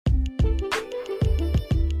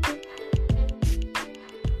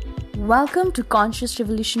Welcome to Conscious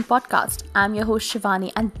Revolution Podcast. I'm your host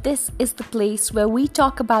Shivani, and this is the place where we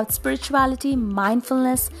talk about spirituality,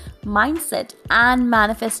 mindfulness, mindset, and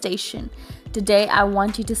manifestation. Today, I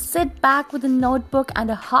want you to sit back with a notebook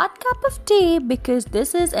and a hot cup of tea because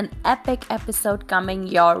this is an epic episode coming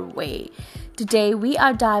your way. Today, we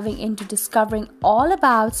are diving into discovering all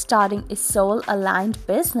about starting a soul-aligned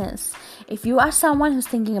business. If you are someone who's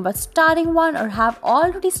thinking about starting one or have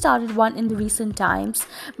already started one in the recent times,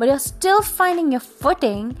 but you're still finding your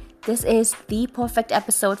footing, this is the perfect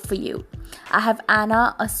episode for you. I have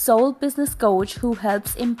Anna, a soul business coach who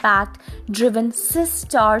helps impact-driven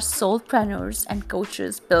cis-star soulpreneurs and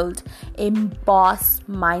coaches build a boss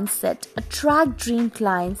mindset, attract dream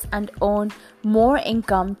clients, and earn more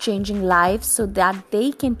income, changing lives so that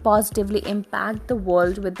they can positively impact the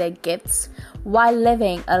world with their gifts while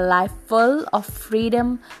living a life full of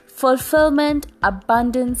freedom, fulfillment,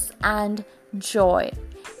 abundance, and joy.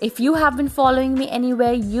 If you have been following me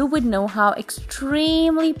anywhere, you would know how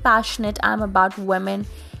extremely passionate I am about women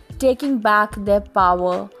taking back their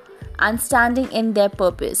power and standing in their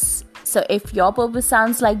purpose. So if your purpose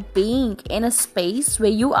sounds like being in a space where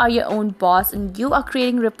you are your own boss and you are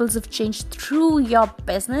creating ripples of change through your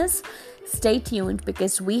business, stay tuned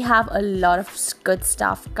because we have a lot of good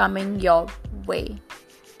stuff coming your way.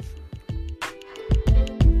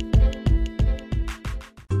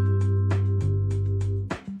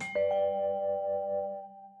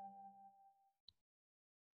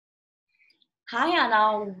 Hi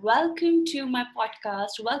Anna, welcome to my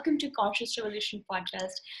podcast. Welcome to Conscious Revolution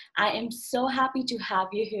Podcast. I am so happy to have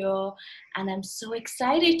you here and I'm so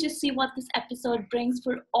excited to see what this episode brings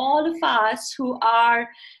for all of us who are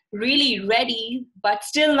really ready but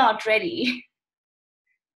still not ready.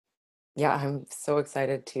 Yeah, I'm so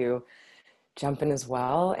excited to jump in as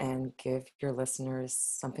well and give your listeners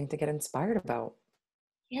something to get inspired about.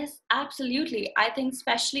 Yes, absolutely. I think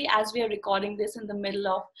especially as we are recording this in the middle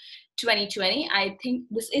of 2020, I think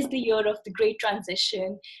this is the year of the great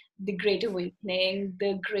transition, the great awakening,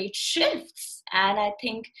 the great shifts. And I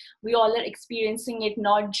think we all are experiencing it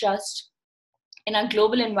not just in our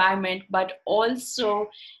global environment, but also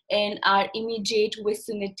in our immediate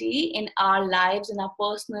vicinity, in our lives, in our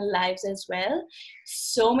personal lives as well.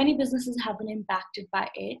 So many businesses have been impacted by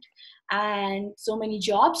it, and so many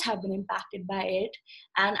jobs have been impacted by it.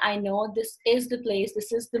 And I know this is the place,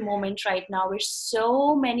 this is the moment right now where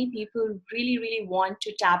so many people really, really want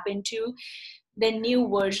to tap into the new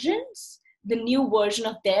versions, the new version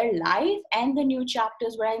of their life, and the new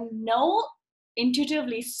chapters where I know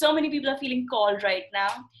intuitively so many people are feeling called right now,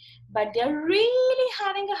 but they're really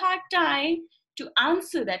having a hard time to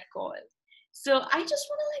answer that call. So I just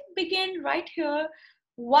want to begin right here.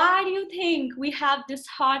 Why do you think we have this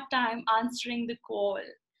hard time answering the call?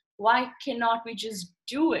 Why cannot we just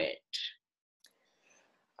do it?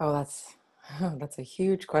 Oh, that's a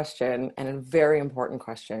huge question and a very important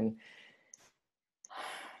question.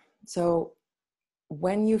 So,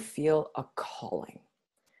 when you feel a calling,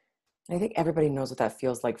 I think everybody knows what that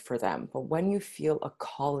feels like for them, but when you feel a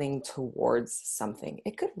calling towards something,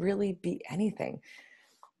 it could really be anything.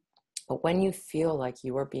 But when you feel like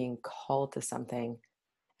you are being called to something,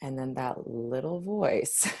 and then that little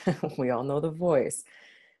voice, we all know the voice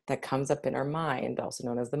that comes up in our mind, also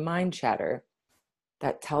known as the mind chatter,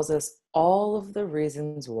 that tells us all of the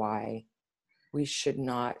reasons why we should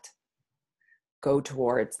not go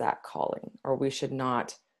towards that calling, or we should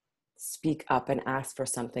not speak up and ask for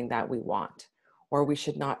something that we want, or we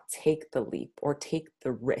should not take the leap or take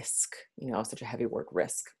the risk, such a heavy word,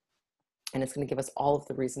 risk. And it's going to give us all of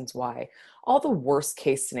the reasons why, all the worst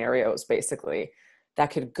case scenarios, basically, that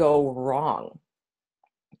could go wrong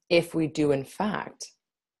if we do, in fact,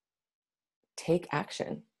 take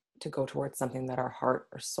action to go towards something that our heart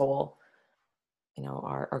or soul,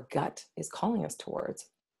 our gut is calling us towards.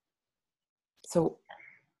 So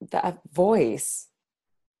that voice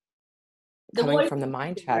coming from the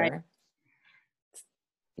mind chatter, right?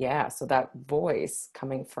 Yeah, so that voice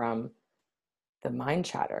coming from the mind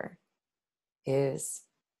chatter is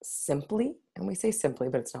simply, and we say simply,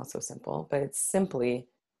 but it's not so simple, but it's simply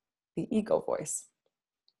the ego voice.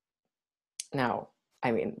 Now,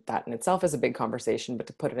 I mean, that in itself is a big conversation, but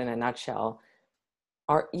to put it in a nutshell,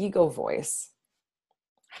 our ego voice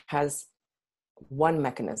has one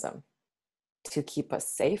mechanism to keep us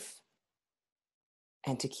safe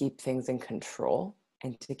and to keep things in control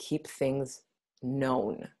and to keep things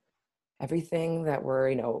known. Everything that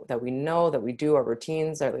that we do, our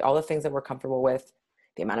routines, all the things that we're comfortable with,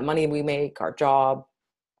 the amount of money we make, our job,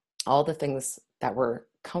 all the things that we're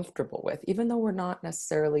comfortable with, even though we're not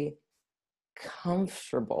necessarily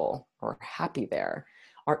comfortable or happy there,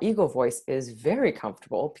 Our ego voice is very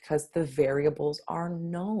comfortable because the variables are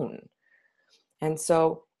known. And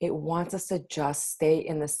so it wants us to just stay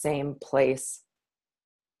in the same place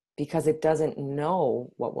because it doesn't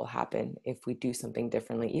know what will happen if we do something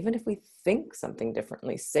differently, even if we think something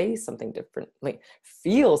differently, say something differently,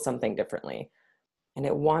 feel something differently. And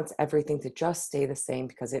it wants everything to just stay the same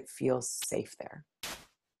because it feels safe there.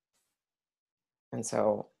 And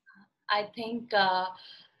so I think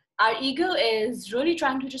our ego is really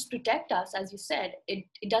trying to just protect us, as you said. It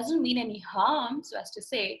doesn't mean any harm, so as to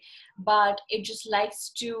say, but it just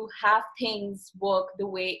likes to have things work the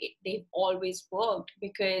way they've always worked,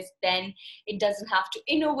 because then it doesn't have to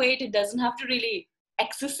innovate, it doesn't have to really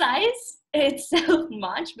exercise itself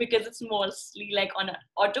much, because it's mostly like on an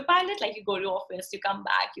autopilot. Like, you go to office, you come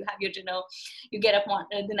back, you have your dinner, you get up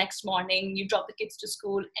the next morning, you drop the kids to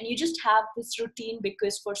school, and you just have this routine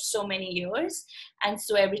because for so many years. And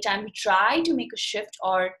so every time we try to make a shift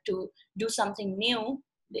or to do something new,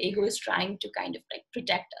 the ego is trying to kind of like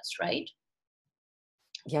protect us, right?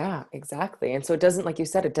 yeah, exactly. And so it doesn't, like you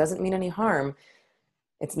said, it doesn't mean any harm.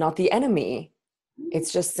 It's not the enemy.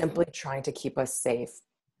 It's just simply trying to keep us safe.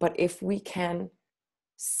 But if we can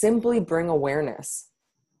simply bring awareness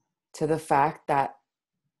to the fact that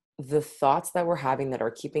the thoughts that we're having that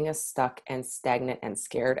are keeping us stuck and stagnant and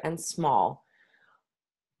scared and small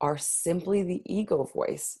are simply the ego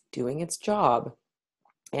voice doing its job,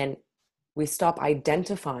 and we stop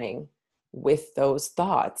identifying with those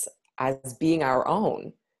thoughts as being our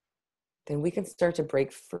own, then we can start to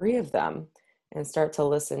break free of them and start to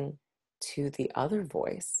listen to the other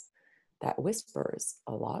voice that whispers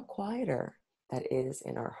a lot quieter, that is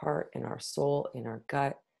in our heart, in our soul, in our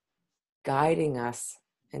gut, guiding us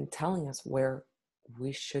and telling us where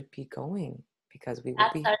we should be going, because we will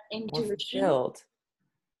That's be our more intuition. fulfilled.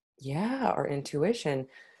 Yeah, our intuition.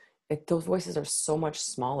 Those voices are so much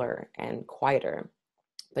smaller and quieter.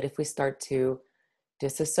 But if we start to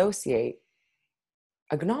disassociate,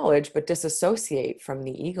 acknowledge, but disassociate from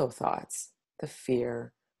the ego thoughts, the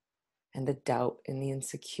fear and the doubt and the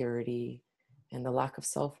insecurity and the lack of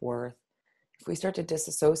self-worth, if we start to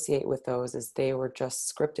disassociate with those as they were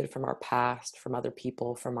just scripted from our past, from other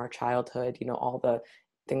people, from our childhood, all the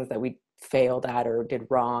things that we failed at or did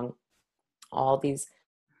wrong, all these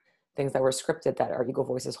things that were scripted that our ego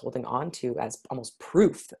voice is holding on to as almost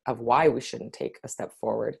proof of why we shouldn't take a step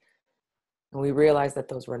forward. And we realize that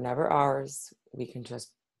those were never ours. We can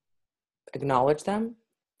just acknowledge them,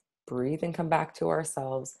 breathe, and come back to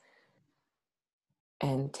ourselves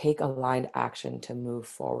and take aligned action to move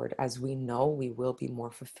forward. As we know, we will be more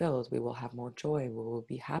fulfilled, we will have more joy, we will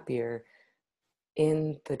be happier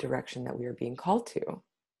in the direction that we are being called to.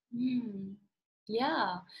 Hmm.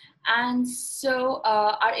 Yeah. And so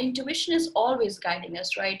our intuition is always guiding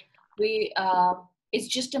us, right? We It's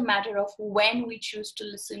just a matter of when we choose to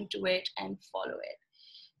listen to it and follow it.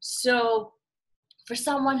 So for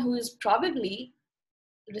someone who is probably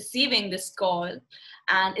receiving this call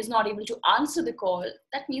and is not able to answer the call,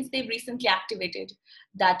 that means they've recently activated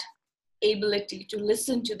that ability to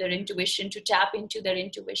listen to their intuition, to tap into their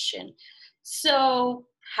intuition. So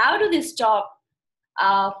how do they stop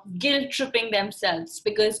guilt tripping themselves?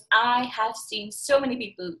 Because I have seen so many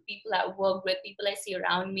people I work with, people I see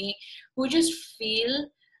around me, who just feel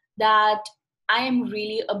that I am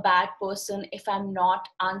really a bad person if I'm not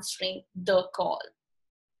answering the call.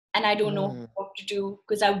 And I don't know Mm. what to do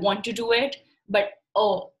because I want to do it, but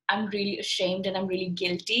oh, I'm really ashamed and I'm really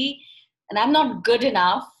guilty and I'm not good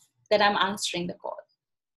enough that I'm answering the call.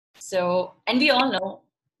 So, and we all know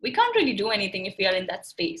we can't really do anything if we are in that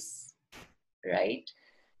space, right?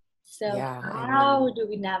 So, Yeah, I how mean, do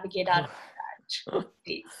we navigate out of that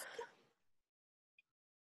space?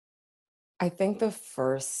 I think the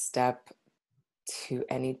first step to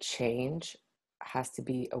any change has to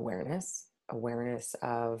be awareness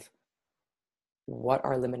of what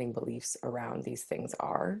our limiting beliefs around these things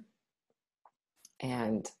are,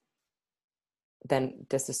 and then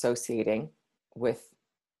disassociating with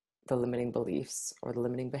the limiting beliefs or the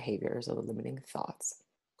limiting behaviors or the limiting thoughts.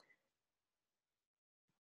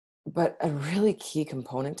 But a really key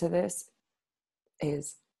component to this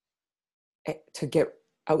is to get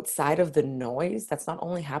outside of the noise that's not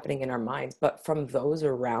only happening in our minds, but from those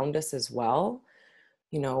around us as well.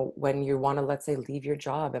 When you want to, let's say, leave your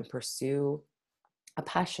job and pursue a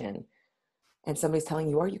passion, and somebody's telling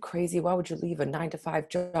you, are you crazy? Why would you leave a 9 to 5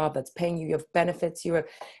 job that's paying you, you have benefits, you have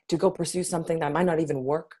to go pursue something that might not even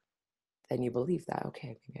work? Then you believe that,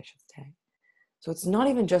 okay, maybe I should stay. So it's not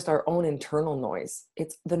even just our own internal noise.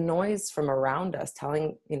 It's the noise from around us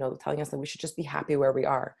telling us that we should just be happy where we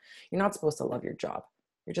are. You're not supposed to love your job.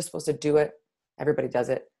 You're just supposed to do it Everybody does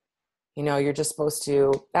it. You're just supposed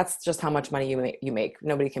to, that's just how much money you make.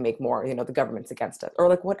 Nobody can make more, the government's against it. Or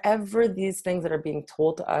like whatever these things that are being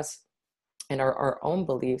told to us and our own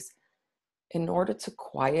beliefs, in order to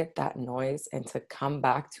quiet that noise and to come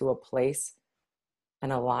back to a place,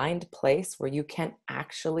 an aligned place where you can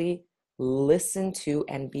actually listen to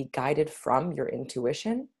and be guided from your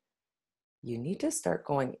intuition, you need to start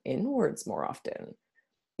going inwards more often.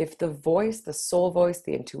 If the voice, the soul voice,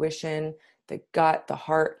 the intuition, the gut, the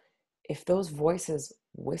heart, if those voices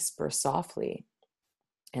whisper softly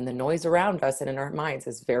and the noise around us and in our minds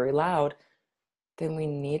is very loud, then we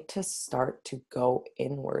need to start to go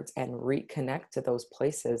inwards and reconnect to those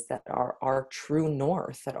places that are our true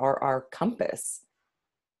north, that are our compass.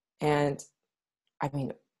 And I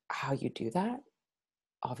mean, how you do that?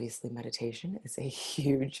 Obviously, meditation is a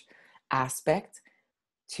huge aspect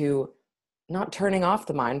to not turning off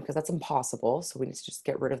the mind, because that's impossible. So we need to just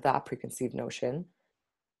get rid of that preconceived notion,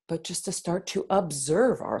 but just to start to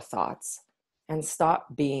observe our thoughts and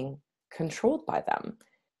stop being controlled by them.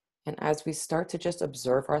 And as we start to just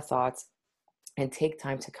observe our thoughts and take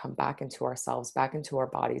time to come back into ourselves, back into our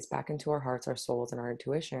bodies, back into our hearts, our souls, and our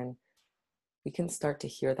intuition, we can start to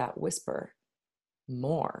hear that whisper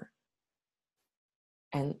more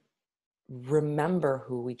and remember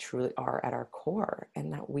who we truly are at our core,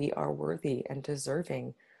 and that we are worthy and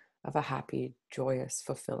deserving of a happy, joyous,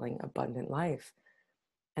 fulfilling, abundant life.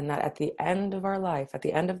 And that at the end of our life, at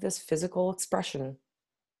the end of this physical expression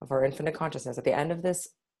of our infinite consciousness, at the end of this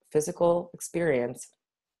physical experience,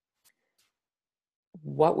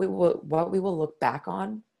 what we will look back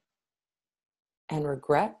on and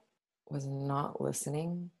regret was not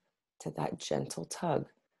listening to that gentle tug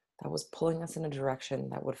that was pulling us in a direction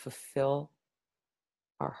that would fulfill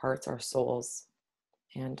our hearts, our souls,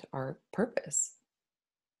 and our purpose.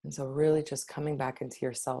 And so really just coming back into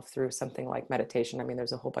yourself through something like meditation. I mean,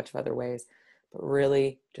 there's a whole bunch of other ways, but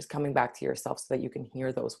really just coming back to yourself so that you can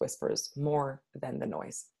hear those whispers more than the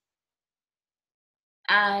noise.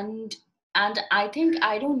 And I think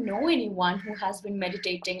I don't know anyone who has been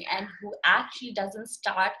meditating and who actually doesn't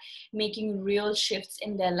start making real shifts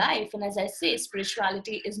in their life. And as I say,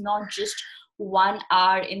 spirituality is not just 1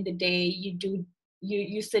 hour in the day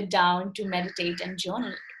you sit down to meditate and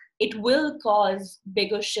journal. It will cause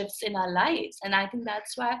bigger shifts in our lives. And I think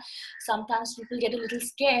that's why sometimes people get a little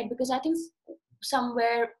scared, because I think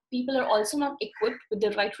somewhere people are also not equipped with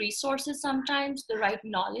the right resources, sometimes the right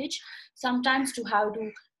knowledge, sometimes to how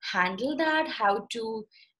to handle that, how to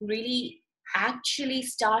really actually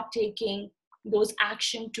start taking those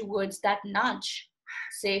action towards that nudge.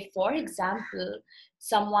 Say, for example,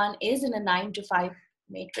 someone is in a 9 to 5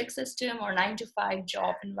 matrix system or 9 to 5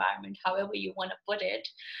 job environment, however you want to put it,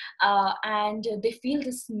 and they feel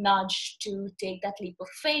this nudge to take that leap of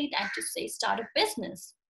faith and to say start a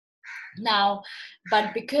business now.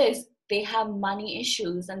 But because they have money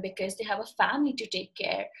issues and because they have a family to take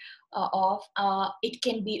care of, it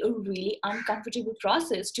can be a really uncomfortable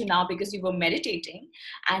process to now, because you were meditating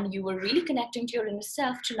and you were really connecting to your inner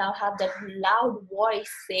self, to now have that loud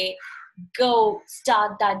voice say, go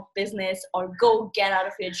start that business or go get out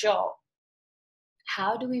of your job.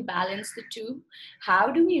 How do we balance the two?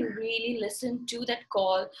 How do we really listen to that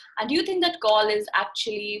call? And do you think that call is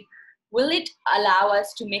actually, will it allow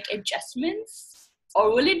us to make adjustments?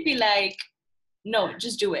 Or will it be like, no,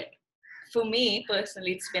 just do it? For me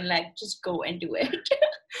personally, it's been like, just go and do it.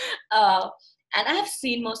 uh, and I've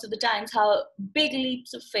seen most of the times how big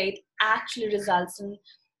leaps of faith actually results in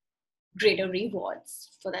greater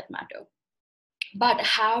rewards, for that matter. But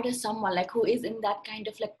how does someone like who is in that kind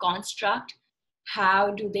of like construct,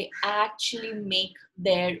 how do they actually make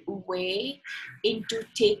their way into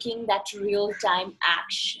taking that real time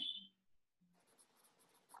action?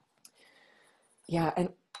 Yeah, and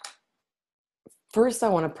first I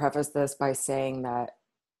want to preface this by saying that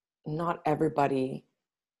not everybody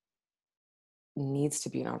needs to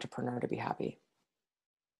be an entrepreneur to be happy,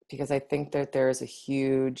 because I think that there's a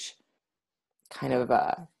huge kind of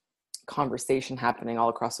a conversation happening all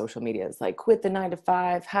across social media. It's like, quit the 9 to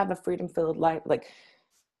 5, have a freedom-filled life. Like,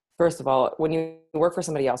 first of all, when you work for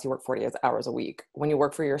somebody else, you work 40 hours a week. When you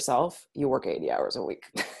work for yourself, you work 80 hours a week.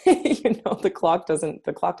 The clock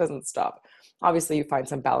doesn't stop. Obviously, you find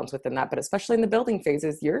some balance within that, but especially in the building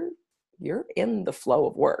phases, you're in the flow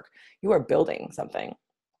of work. You are building something.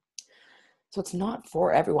 So it's not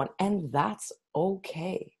for everyone, and that's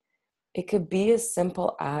okay. It could be as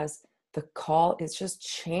simple as the call is just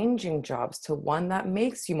changing jobs to one that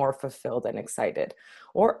makes you more fulfilled and excited,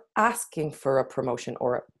 or asking for a promotion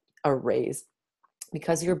or a raise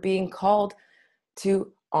because you're being called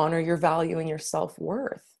to honor your value and your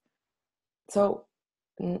self-worth. So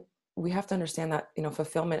we have to understand that,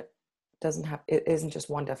 fulfillment it isn't just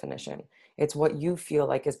one definition. It's what you feel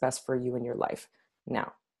like is best for you in your life.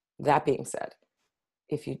 Now, that being said,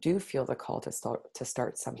 if you do feel the call to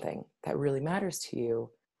start something that really matters to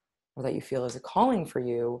you, or that you feel is a calling for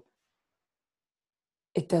you,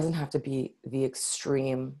 it doesn't have to be the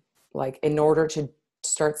extreme, like, in order to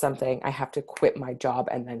start something, I have to quit my job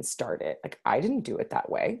and then start it. Like, I didn't do it that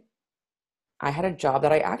way. I had a job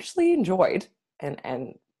that I actually enjoyed,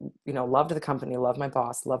 and loved the company, loved my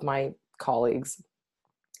boss, loved my colleagues.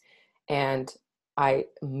 And I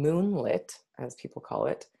moonlit, as people call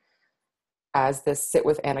it, as this Sit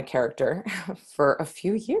with Anna character for a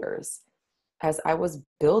few years, as I was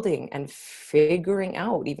building and figuring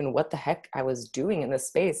out even what the heck I was doing in this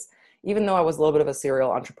space. Even though I was a little bit of a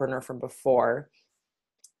serial entrepreneur from before,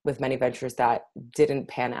 with many ventures that didn't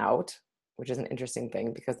pan out, which is an interesting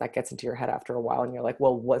thing because that gets into your head after a while, and you're like,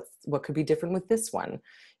 well, what could be different with this one?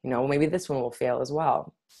 Maybe this one will fail as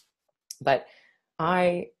well. But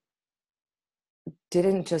I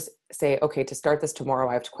didn't just say, okay, to start this tomorrow,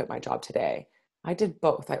 I have to quit my job today. I did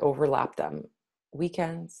both. I overlapped them.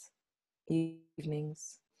 Weekends,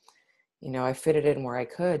 evenings. I fitted in where I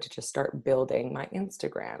could to just start building my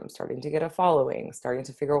Instagram, starting to get a following, starting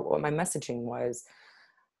to figure out what my messaging was.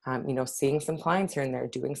 Seeing some clients here and there,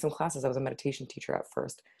 doing some classes. I was a meditation teacher at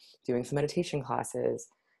first, doing some meditation classes.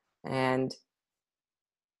 And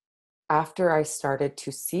after I started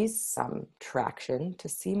to see some traction, to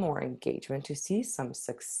see more engagement, to see some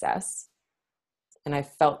success, and I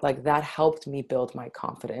felt like that helped me build my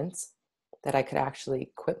confidence that I could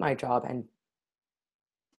actually quit my job and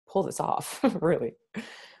pull this off, really,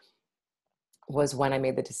 was when I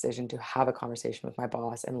made the decision to have a conversation with my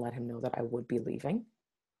boss and let him know that I would be leaving.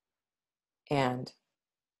 And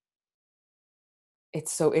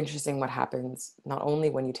it's so interesting what happens, not only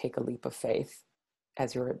when you take a leap of faith,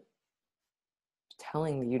 as you're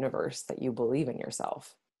telling the universe that you believe in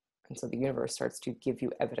yourself. And so the universe starts to give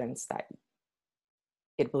you evidence that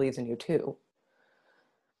it believes in you too.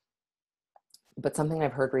 But something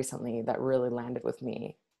I've heard recently that really landed with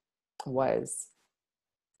me was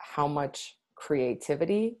how much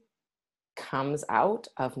creativity comes out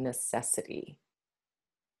of necessity.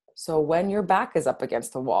 So when your back is up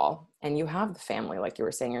against the wall and you have the family, like you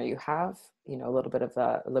were saying, or you have, a little bit of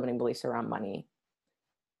the limiting beliefs around money,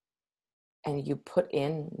 and you put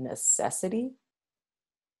in necessity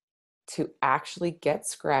to actually get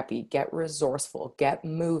scrappy, get resourceful, get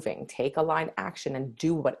moving, take aligned action, and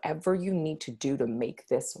do whatever you need to do to make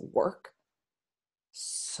this work,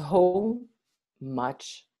 so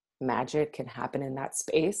much magic can happen in that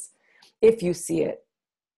space if you see it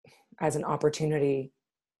as an opportunity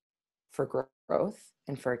for growth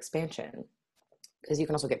and for expansion. Because you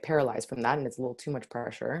can also get paralyzed from that, and it's a little too much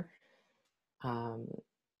pressure.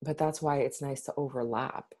 But that's why it's nice to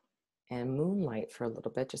overlap and moonlight for a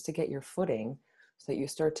little bit, just to get your footing, so that you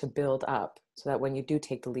start to build up, so that when you do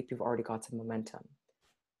take the leap, you've already got some momentum.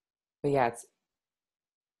 But yeah,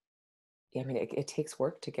 it takes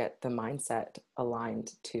work to get the mindset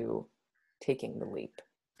aligned to taking the leap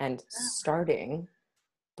and starting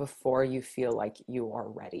before you feel like you are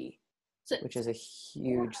ready, which is a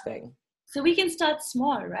huge thing. So we can start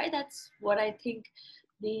small, right? That's what I think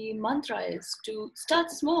the mantra is, to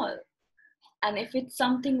start small. And if it's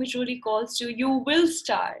something which really calls to you, will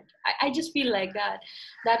start. I just feel like that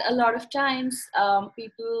a lot of times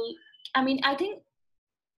people, I think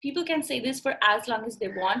people can say this for as long as they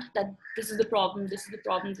want, that this is the problem, this is the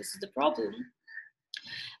problem, this is the problem.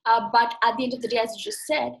 But at the end of the day, as you just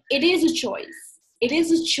said, it is a choice. It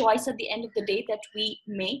is a choice at the end of the day that we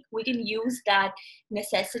make. We can use that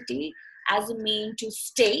necessity as a mean to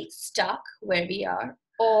stay stuck where we are,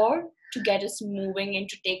 or to get us moving and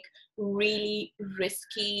to take really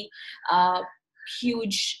risky,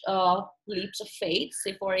 huge leaps of faith.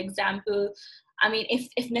 Say, for example,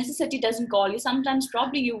 if necessity doesn't call you, sometimes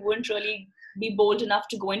probably you wouldn't really be bold enough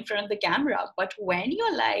to go in front of the camera. But when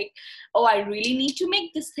you're like, oh, I really need to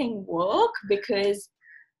make this thing work because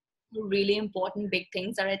really important big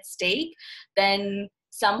things are at stake, then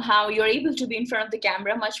somehow you're able to be in front of the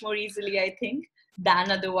camera much more easily, I think,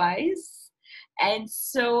 than otherwise. And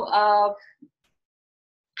so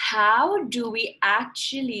how do we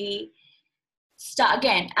actually start?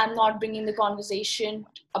 Again, I'm not bringing the conversation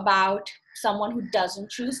about someone who doesn't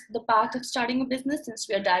choose the path of starting a business, since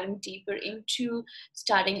we are diving deeper into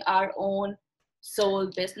starting our own soul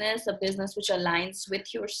business, a business which aligns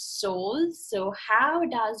with your soul. So how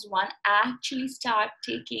does one actually start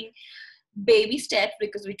taking baby steps?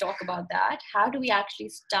 Because we talk about that. How do we actually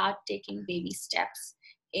start taking baby steps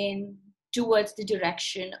in towards the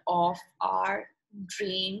direction of our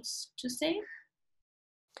dreams, to say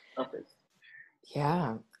purpose.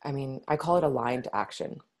 Yeah. I mean, I call it aligned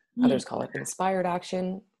action. Others call it inspired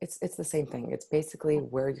action. It's the same thing. It's basically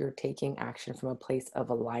where you're taking action from a place of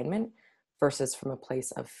alignment versus from a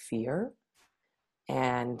place of fear.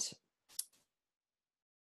 And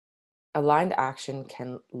aligned action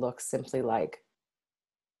can look simply like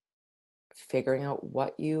figuring out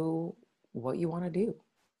what you want to do.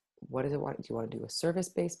 What is it? Do you want to do a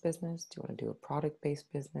service-based business? Do you want to do a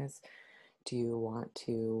product-based business? Do you want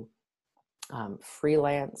to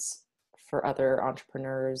freelance for other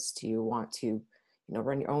entrepreneurs? Do you want to,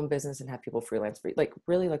 run your own business and have people freelance for you? Like,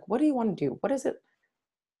 really, like, what do you want to do? What is it?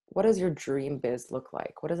 What does your dream biz look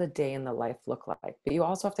like? What does a day in the life look like? But you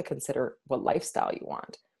also have to consider what lifestyle you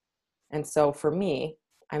want. And so for me,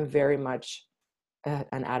 I'm very much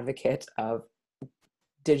an advocate of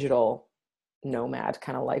digital nomad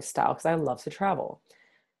kind of lifestyle because I love to travel.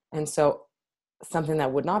 And so something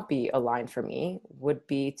that would not be aligned for me would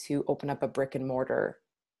be to open up a brick and mortar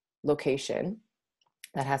location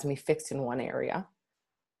that has me fixed in one area.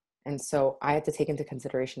 And so I had to take into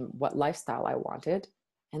consideration what lifestyle I wanted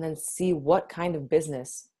and then see what kind of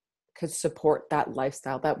business could support that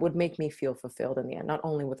lifestyle that would make me feel fulfilled in the end, not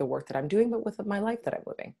only with the work that I'm doing, but with my life that I'm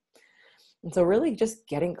living. And so really just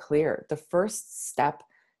getting clear. The first step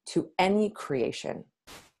to any creation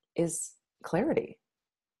is clarity.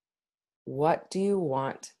 What do you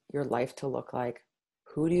want your life to look like?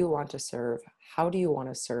 Who do you want to serve? How do you want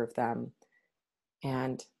to serve them?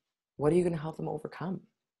 And what are you going to help them overcome?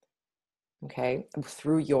 Okay,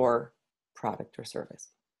 through your product or service.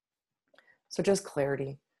 So just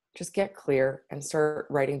clarity, just get clear and start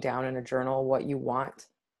writing down in a journal what you want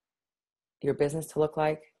your business to look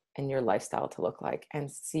like and your lifestyle to look like,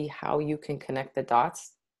 and see how you can connect the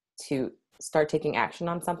dots to start taking action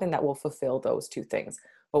on something that will fulfill those two things.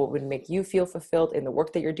 What would make you feel fulfilled in the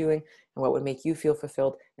work that you're doing, and what would make you feel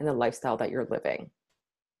fulfilled in the lifestyle that you're living.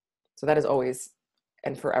 So that is always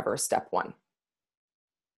and forever step one.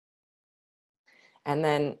 And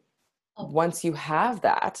then once you have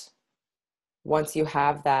that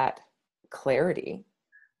clarity,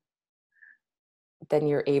 then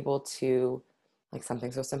you're able to, like,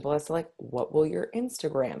 something so simple as like, what will your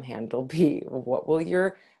Instagram handle be? What will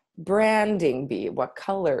your branding be? What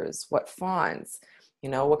colors, what fonts,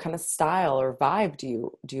 what kind of style or vibe do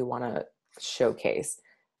you want to showcase?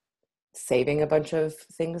 Saving a bunch of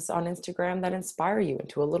things on Instagram that inspire you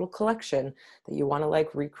into a little collection that you want to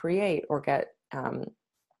like recreate or get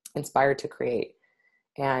inspired to create,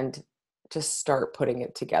 and just start putting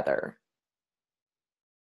it together.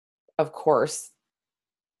 Of course,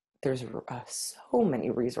 there's so many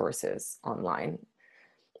resources online,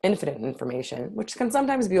 infinite information, which can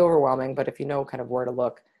sometimes be overwhelming, but if you know kind of where to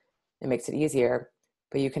look, it makes it easier.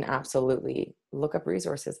 But you can absolutely look up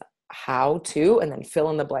resources, how to, and then fill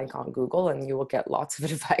in the blank on Google, and you will get lots of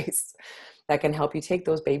advice that can help you take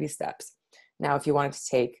those baby steps. Now, if you wanted to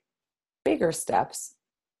take bigger steps,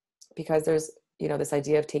 because there's, this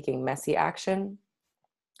idea of taking messy action,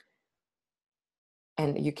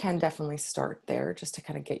 and you can definitely start there just to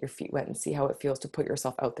kind of get your feet wet and see how it feels to put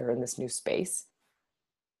yourself out there in this new space.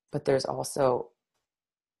 But there's also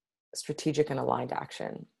strategic and aligned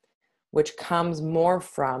action, which comes more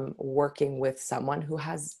from working with someone who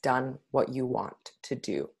has done what you want to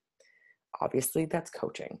do. Obviously, that's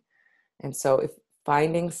coaching. And so if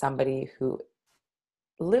finding somebody who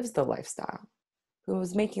lives the lifestyle, who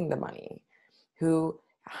is making the money, who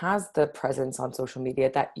has the presence on social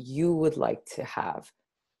media that you would like to have,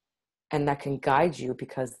 and that can guide you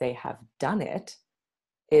because they have done it,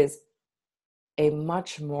 is a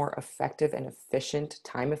much more effective and efficient,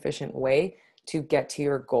 time-efficient way to get to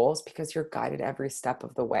your goals, because you're guided every step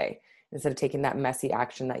of the way. Instead of taking that messy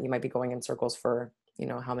action that you might be going in circles for,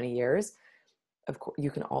 how many years, of course, you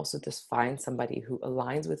can also just find somebody who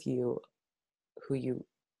aligns with you, who you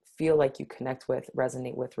feel like you connect with,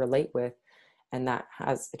 resonate with, relate with, and that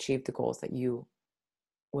has achieved the goals that you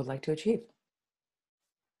would like to achieve.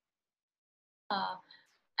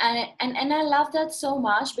 And I love that so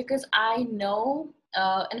much, because I know,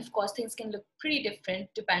 and of course things can look pretty different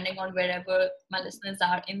depending on wherever my listeners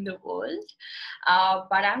are in the world,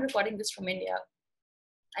 but I'm recording this from India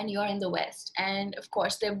and you're in the West, and of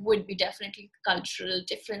course there would be definitely cultural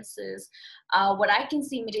differences. What I can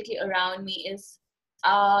see immediately around me is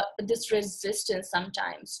this resistance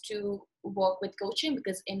sometimes to work with coaching,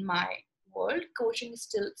 because in my world coaching is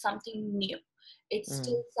still something new. It's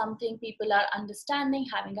still something people are understanding,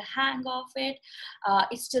 having a hang of it.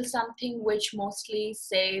 It's still something which mostly,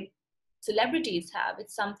 say, celebrities have.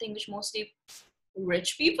 It's something which mostly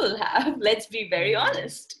rich people have. Let's be very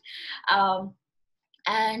honest. Um,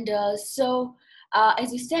 and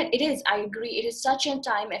as you said, I agree, it is such a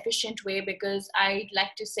time efficient way, because I'd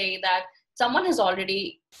like to say that someone has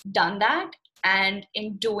already done that. And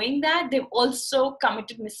in doing that, they've also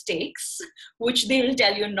committed mistakes, which they will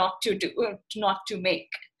tell you not to do, not to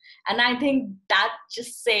make. And I think that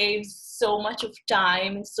just saves so much of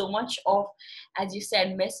time and so much of, as you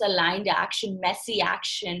said, misaligned action, messy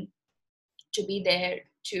action, to be there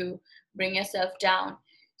to bring yourself down.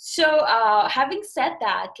 So, having said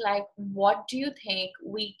that, like, what do you think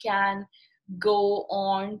we can go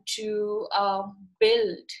on to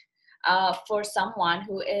build for someone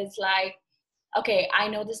who is like, okay, I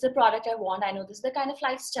know this is the product I want, I know this is the kind of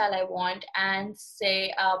lifestyle I want, and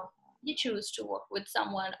say, you choose to work with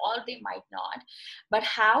someone, or they might not, but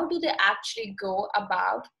how do they actually go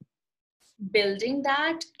about building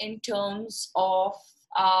that in terms of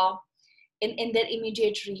uh, in their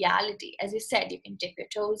immediate reality? As you said, you can dip your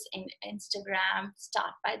toes in Instagram,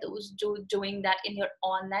 start by doing that in your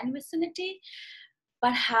online vicinity.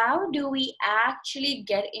 But how do we actually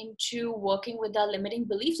get into working with our limiting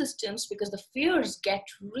belief systems? Because the fears get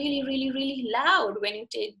really, really, really loud when you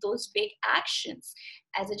take those big actions.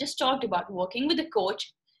 As I just talked about, working with a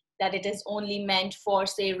coach, that it is only meant for,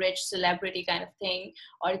 say, rich celebrity kind of thing,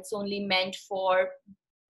 or it's only meant for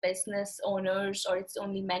business owners, or it's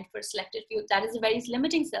only meant for selected few. That is a very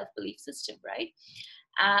limiting self-belief system, right?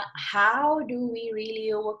 How do we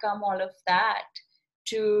really overcome all of that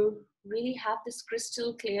to really have this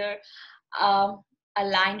crystal clear, um,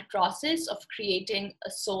 aligned process of creating a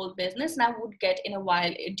soul business? And I would get in a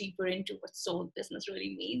while deeper into what soul business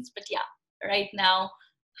really means, but yeah, right now,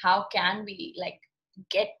 how can we like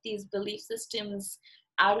get these belief systems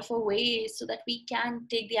out of our way so that we can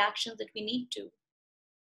take the actions that we need to?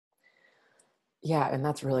 Yeah, and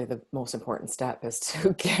that's really the most important step, is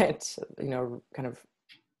to get, kind of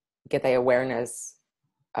get the awareness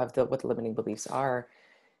of what the limiting beliefs are.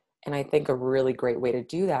 And I think a really great way to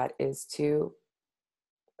do that is to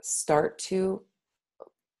start to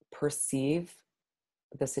perceive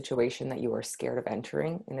the situation that you are scared of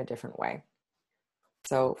entering in a different way.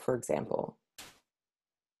 So, for example,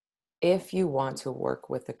 if you want to work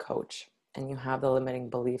with a coach and you have the limiting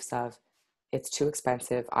beliefs of, it's too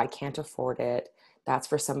expensive, I can't afford it, that's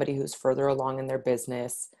for somebody who's further along in their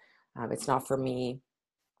business, it's not for me,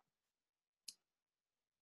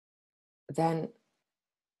 then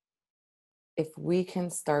if we can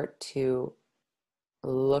start to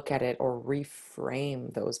look at it or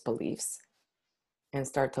reframe those beliefs and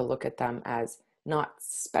start to look at them as not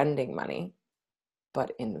spending money,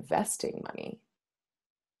 but investing money.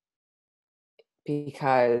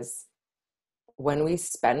 Because when we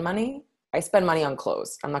spend money, I spend money on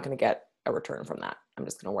clothes. I'm not going to get a return from that. I'm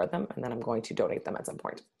just going to wear them and then I'm going to donate them at some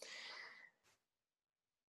point.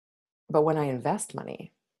 But when I invest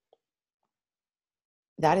money,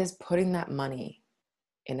 that is putting that money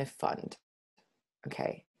in a fund,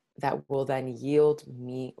 okay, that will then yield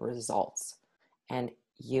me results and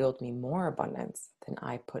yield me more abundance than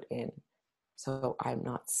I put in. So I'm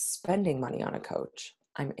not spending money on a coach,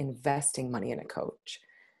 I'm investing money in a coach.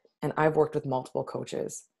 And I've worked with multiple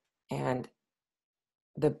coaches, and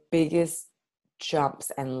the biggest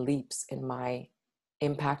jumps and leaps in my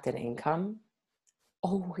impact and income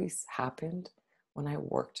always happened when I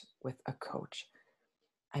worked with a coach.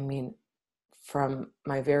 I mean, from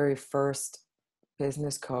my very first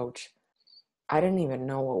business coach, I didn't even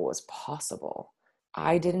know what was possible.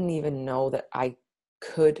 I didn't even know that I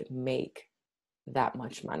could make that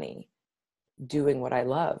much money doing what I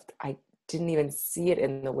loved. I didn't even see it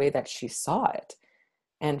in the way that she saw it.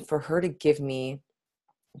 And for her to give me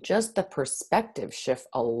just the perspective shift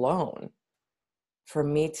alone, for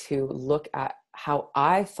me to look at how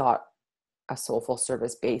I thought a soulful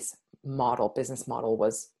service based business model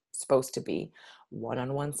was supposed to be: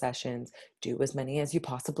 one-on-one sessions, do as many as you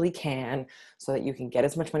possibly can so that you can get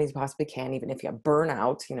as much money as you possibly can, even if you have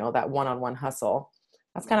burnout, that one-on-one hustle.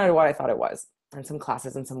 That's kind of what I thought it was. And some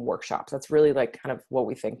classes and some workshops. That's really like kind of what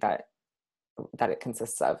we think that it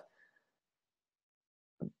consists of.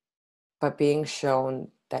 But being shown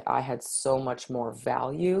that I had so much more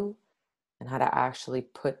value and how to actually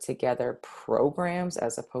put together programs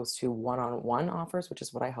as opposed to one-on-one offers, which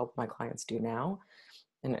is what I help my clients do now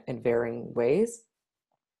in varying ways.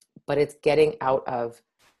 But it's getting out of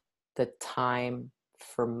the time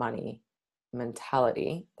for money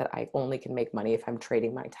mentality that I only can make money if I'm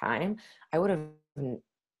trading my time. I would have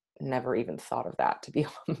never even thought of that, to be,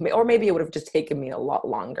 or maybe it would have just taken me a lot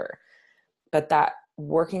longer. But that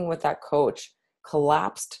working with that coach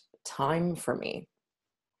collapsed time for me.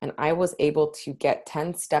 And I was able to get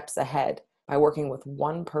 10 steps ahead by working with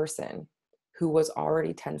one person who was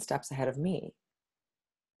already 10 steps ahead of me.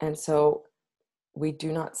 And so we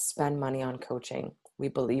do not spend money on coaching. We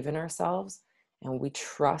believe in ourselves and we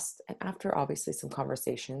trust. And after obviously some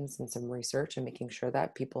conversations and some research and making sure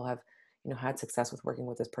that people have, had success with working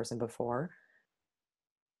with this person before,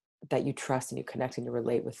 that you trust and you connect and you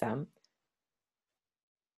relate with them,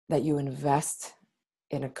 that you invest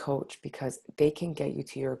in a coach because they can get you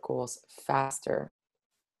to your goals faster.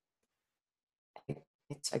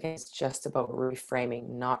 It's just about reframing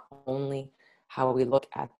not only how we look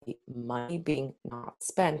at the money being not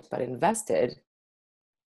spent but invested,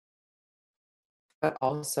 but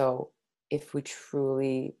also if we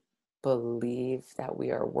truly believe that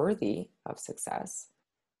we are worthy of success,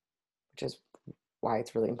 which is why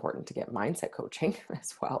it's really important to get mindset coaching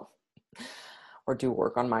as well, or do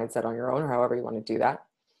work on mindset on your own, or however you want to do that.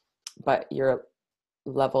 But your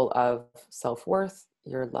level of self-worth,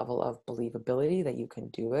 your level of believability that you can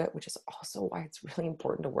do it, which is also why it's really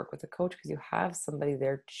important to work with a coach, because you have somebody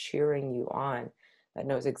there cheering you on that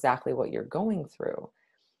knows exactly what you're going through.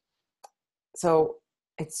 So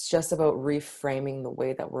it's just about reframing the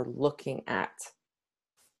way that we're looking at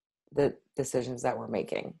the decisions that we're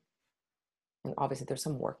making. And obviously there's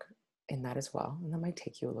some work in that as well, and that might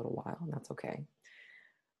take you a little while, and that's okay.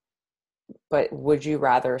 But would you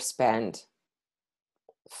rather spend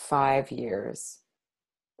 5 years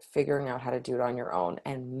figuring out how to do it on your own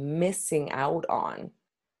and missing out on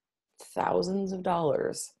thousands of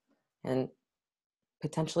dollars and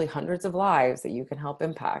potentially hundreds of lives that you can help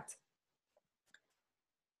impact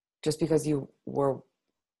just because you were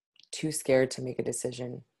too scared to make a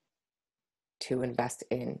decision to invest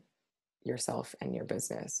in yourself and your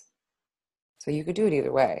business? So you could do it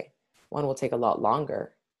either way. One will take a lot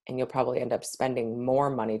longer, and you'll probably end up spending more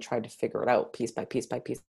money trying to figure it out piece by piece by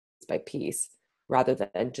piece by piece, rather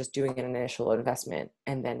than just doing an initial investment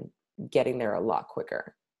and then getting there a lot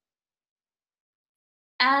quicker.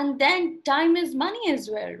 And then time is money as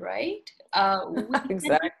well, right?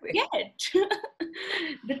 Exactly. Get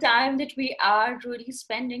the time that we are really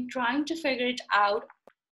spending trying to figure it out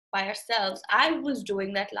by ourselves. I was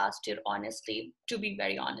doing that last year, honestly, to be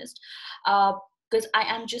very honest, because I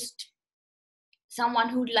am just someone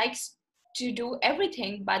who likes to do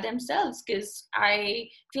everything by themselves, because I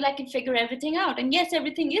feel I can figure everything out. And yes,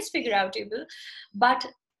 everything is figure outable, but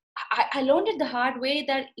I learned it the hard way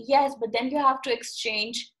that yes, but then you have to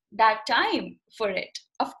exchange that time for it.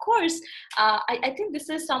 Of course, I think this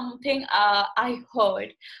is something I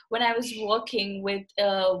heard when I was working with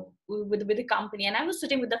a company, and I was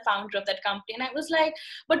sitting with the founder of that company, and I was like,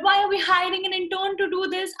 "But why are we hiring an intern to do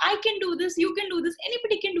this? I can do this. You can do this.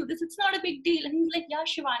 Anybody can do this. It's not a big deal." And he's like, "Yeah,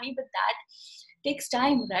 Shivani, but that takes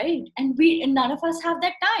time, right? And none of us have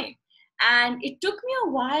that time." And it took me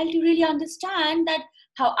a while to really understand that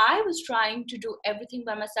how I was trying to do everything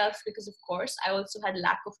by myself, because of course I also had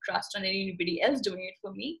lack of trust on anybody else doing it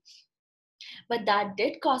for me. But that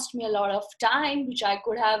did cost me a lot of time, which I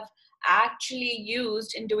could have actually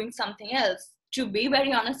used in doing something else. To be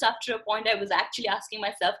very honest, after a point, I was actually asking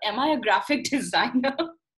myself, am I a graphic designer?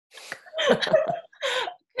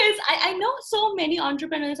 Because I know so many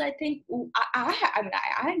entrepreneurs, I think,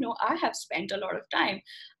 I know I have spent a lot of time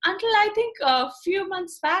until I think a few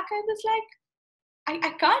months back, I was like,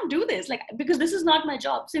 I can't do this, like, because this is not my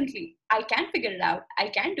job. Simply, I can figure it out. I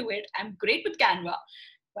can do it. I'm great with Canva.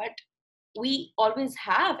 But we always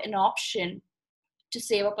have an option to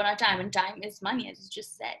save up on our time, and time is money, as you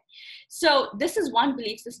just said. So this is one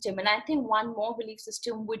belief system. And I think one more belief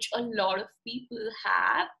system, which a lot of people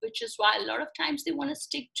have, which is why a lot of times they want to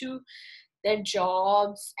stick to their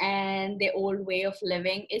jobs and their old way of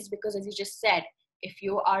living, is because, as you just said, if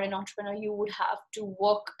you are an entrepreneur, you would have to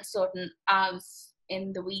work a certain hours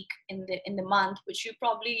in the week, in the month, which you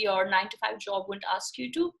probably your 9 to 5 job wouldn't ask you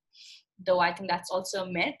to. Though I think that's also a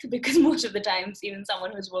myth, because most of the times, even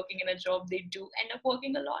someone who's working in a job, they do end up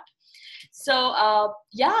working a lot. So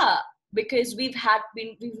yeah, because we've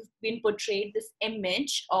been portrayed this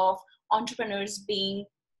image of entrepreneurs being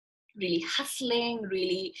really hustling,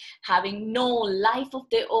 really having no life of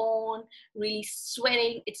their own, really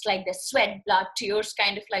sweating. It's like the sweat, blood, tears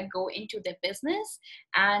kind of like go into their business.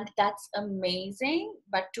 And that's amazing.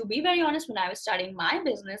 But to be very honest, when I was starting my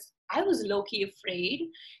business, I was low-key afraid,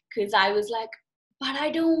 because I was like, but I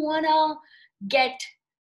don't want to get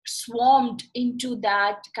swarmed into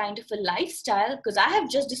that kind of a lifestyle, because I have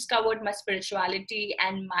just discovered my spirituality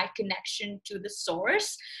and my connection to the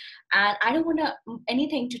source. and I don't want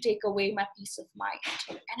anything to take away my peace of mind.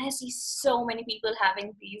 And I see so many people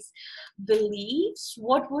having these beliefs.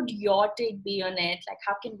 What would your take be on it? Like,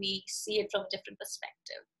 how can we see it from a different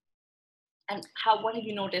perspective? And what have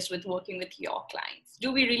you noticed with working with your clients?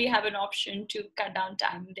 Do we really have an option to cut down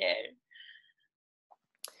time there?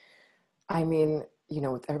 I mean,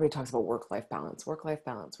 everybody talks about work-life balance, work-life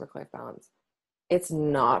balance, work-life balance. It's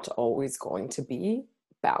not always going to be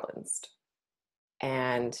balanced.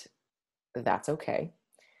 And that's okay.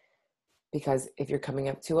 Because if you're coming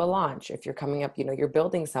up to a launch, if you're coming up, you're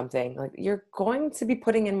building something, like, you're going to be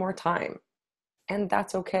putting in more time, and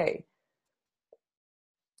that's okay.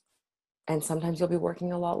 And sometimes you'll be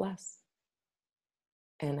working a lot less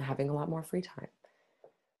and having a lot more free time.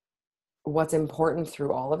 What's important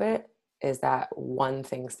through all of it is that one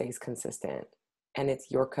thing stays consistent, and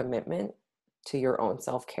it's your commitment to your own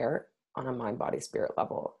self-care on a mind, body, spirit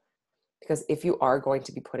level. Because if you are going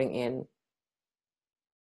to be putting in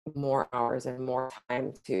more hours and more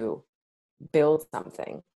time to build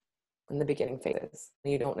something in the beginning phases,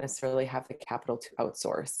 you don't necessarily have the capital to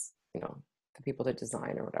outsource, the people to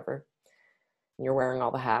design or whatever, and you're wearing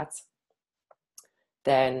all the hats,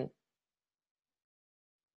 then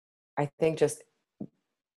I think just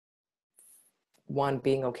one,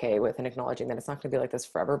 being okay with and acknowledging that it's not going to be like this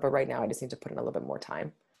forever, but right now I just need to put in a little bit more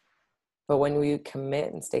time. But when you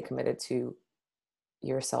commit and stay committed to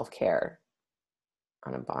your self-care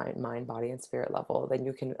on a mind, body, and spirit level, then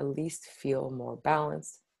you can at least feel more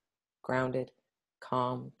balanced, grounded,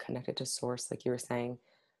 calm, connected to source, like you were saying,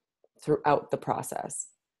 throughout the process.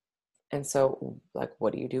 And so, like,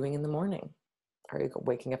 what are you doing in the morning? Are you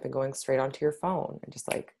waking up and going straight onto your phone and just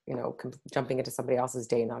jumping into somebody else's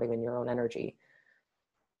day, not even your own energy?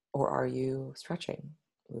 Or are you stretching,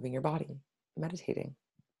 moving your body, meditating,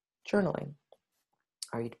 journaling?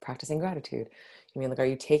 Are you practicing gratitude? Are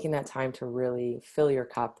you taking that time to really fill your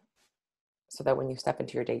cup so that when you step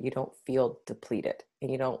into your day, you don't feel depleted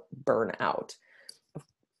and you don't burn out?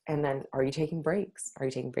 And then, are you taking breaks? Are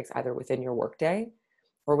you taking breaks either within your work day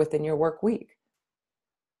or within your work week?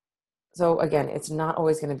 So again, it's not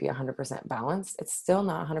always going to be 100% balanced. It's still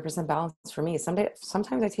not 100% balanced for me.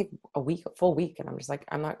 Sometimes I take a full week, and I'm just like,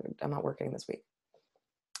 I'm not working this week.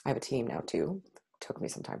 I have a team now too. It took me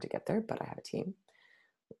some time to get there, but I have a team.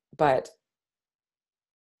 But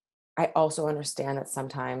I also understand that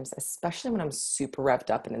sometimes, especially when I'm super revved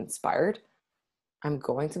up and inspired, I'm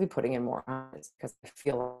going to be putting in more hours because I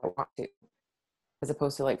feel I want to, as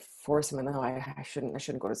opposed to like forcing them. No, I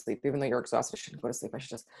shouldn't go to sleep. Even though you're exhausted, I shouldn't go to sleep. I should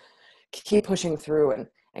just keep pushing through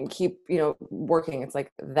and keep, working. It's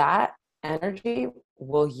like that energy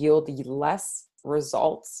will yield less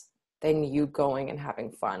results than you going and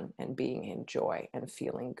having fun and being in joy and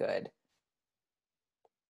feeling good.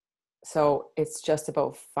 So it's just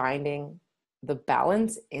about finding the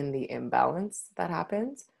balance in the imbalance that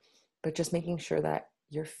happens, but just making sure that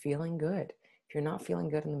you're feeling good. If you're not feeling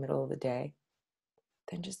good in the middle of the day,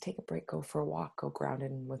 then just take a break, go for a walk, go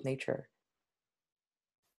grounded with nature.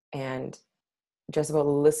 And just about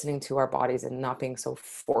listening to our bodies and not being so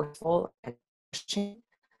forceful and pushing,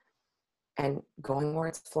 and going where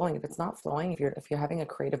it's flowing. If it's not flowing, if you're having a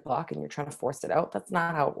creative block and you're trying to force it out, that's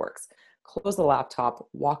not how it works. Close the laptop,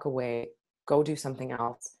 walk away, go do something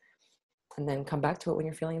else, and then come back to it when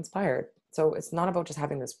you're feeling inspired. So it's not about just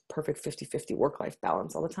having this perfect 50-50 work-life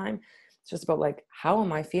balance all the time. It's just about, like, how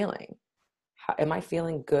am I feeling? Am I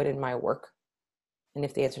feeling good in my work? And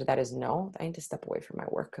if the answer to that is no, I need to step away from my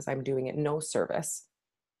work because I'm doing it no service.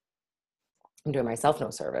 I'm doing myself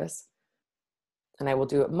no service. And I will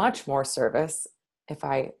do it much more service if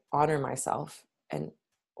I honor myself and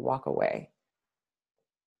walk away.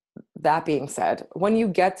 That being said, when you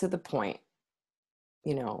get to the point,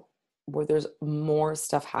 where there's more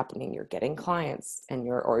stuff happening, you're getting clients and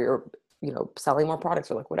you're selling more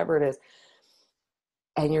products, or like whatever it is,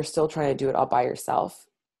 and you're still trying to do it all by yourself,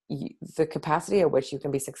 the capacity at which you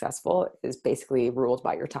can be successful is basically ruled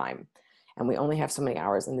by your time. And we only have so many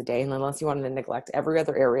hours in the day. And unless you want to neglect every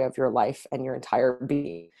other area of your life and your entire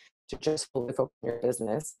being to just fully focus on your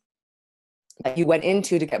business that you went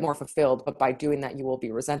into to get more fulfilled, but by doing that, you will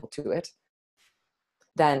be resentful to it,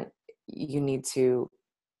 then you need to,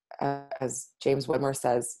 as James Whitmer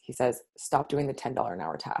says, he says, stop doing the $10 an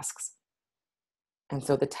hour tasks. And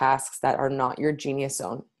so the tasks that are not your genius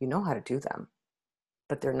zone, you know how to do them,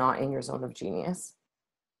 but they're not in your zone of genius.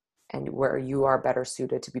 And where you are better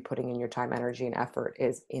suited to be putting in your time, energy, and effort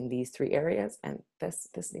is in these 3 areas. And this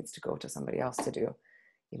needs to go to somebody else to do,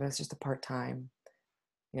 even if it's just a part-time,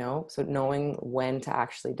 so knowing when to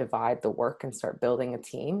actually divide the work and start building a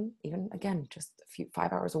team, even again, just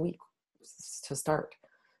 5 hours a week to start,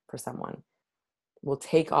 for someone will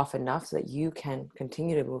take off enough so that you can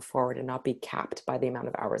continue to move forward and not be capped by the amount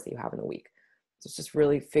of hours that you have in the week. So it's just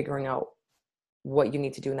really figuring out what you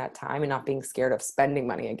need to do in that time and not being scared of spending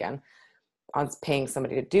money again on paying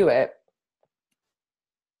somebody to do it.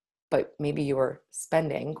 But maybe you were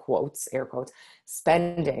spending, quotes, air quotes,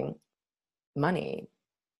 spending money,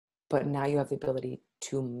 but now you have the ability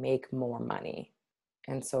to make more money.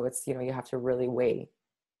 And so it's, you know, you have to really weigh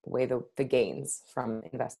the gains from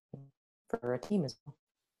investing for a team as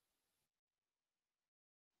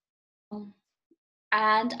well.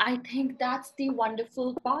 And I think that's the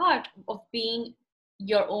wonderful part of being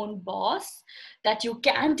your own boss, that you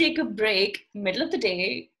can take a break middle of the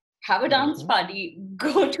day, have a dance party,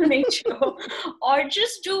 go to nature, or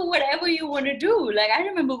just do whatever you want to do. Like, I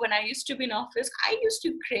remember when I used to be in office, I used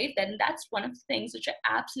to crave that. And that's one of the things which I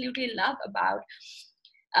absolutely love about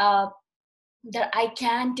that I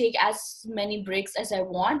can take as many breaks as I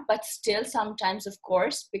want, but still sometimes, of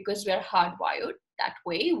course, because we're hardwired that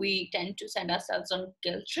way, we tend to send ourselves on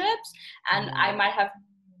guilt trips. And I might have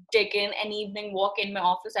taken an evening walk in my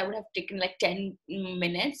office. I would have taken like 10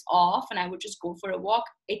 minutes off and I would just go for a walk.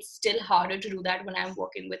 It's still harder to do that when I'm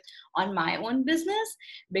working with on my own business,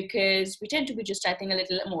 because we tend to be just, I think, a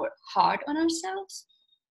little more hard on ourselves.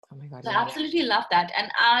 Oh my God. So I absolutely love that.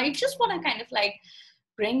 And I just want to kind of like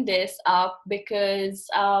bring this up because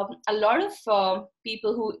a lot of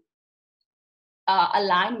people who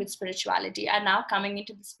align with spirituality are now coming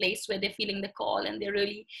into this place where they're feeling the call and they're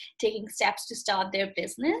really taking steps to start their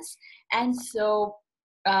business. And so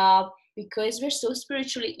because we're so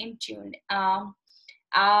spiritually in tune,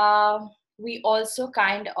 we also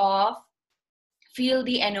kind of feel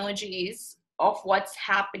the energies of what's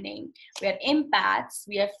happening. We are empaths,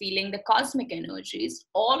 we are feeling the cosmic energies,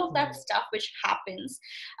 all of that stuff which happens.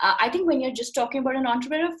 I think when you're just talking about an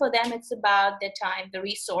entrepreneur, for them, it's about their time, the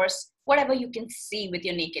resource, whatever you can see with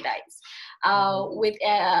your naked eyes.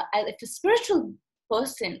 If a spiritual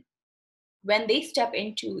person, when they step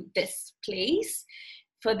into this place,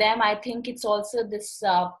 for them, I think it's also this,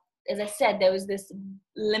 as I said, there was this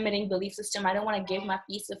limiting belief system. I don't want to give my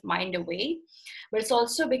peace of mind away, but it's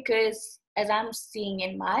also because, as I'm seeing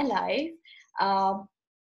in my life,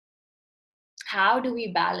 how do we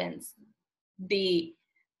balance the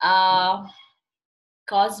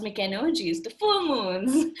cosmic energies, the full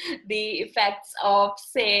moons, the effects of,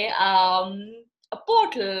 say, a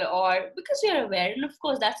portal, or because we are aware, and of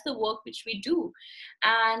course that's the work which we do,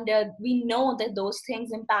 and we know that those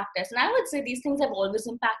things impact us. And I would say these things have always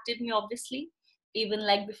impacted me, obviously, even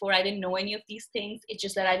like before I didn't know any of these things. It's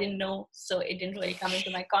just that I didn't know, so it didn't really come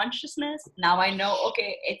into my consciousness. Now I know,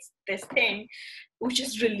 okay, it's this thing, which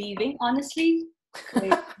is relieving, honestly.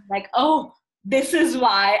 Like, oh, this is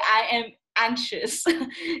why I am anxious.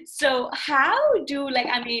 So how do we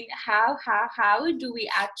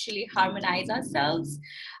actually harmonize ourselves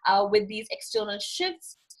with these external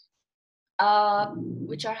shifts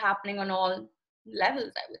which are happening on all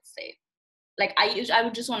levels, I would say? Like, I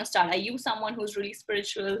would just want to start. Are you someone who's really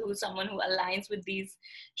spiritual, who's someone who aligns with these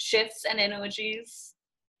shifts and energies?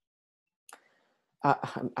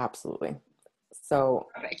 Absolutely. So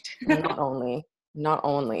Perfect. not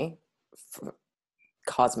only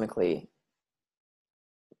cosmically,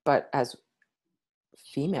 but as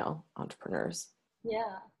female entrepreneurs,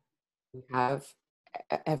 Yeah. we have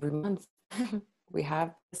every month we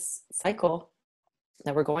have this cycle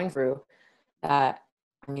that we're going through that,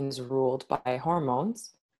 I mean, is ruled by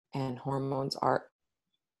hormones, and hormones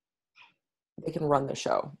they can run the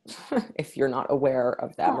show if you're not aware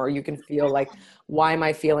of them, or you can feel like, why am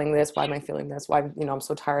I feeling this? Why am I feeling this? Why, I'm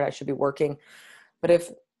so tired, I should be working.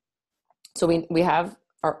 But we have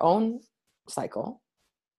our own cycle,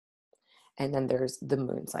 and then there's the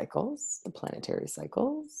moon cycles, the planetary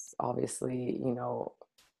cycles, obviously,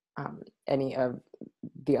 any of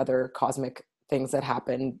the other cosmic things that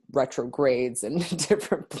happen, retrogrades and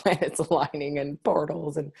different planets aligning and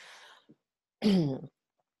portals, and and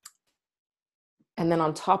then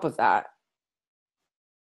on top of that,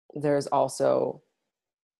 there's also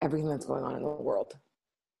everything that's going on in the world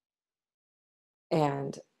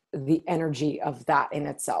and the energy of that in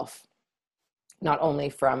itself, not only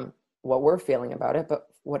from what we're feeling about it, but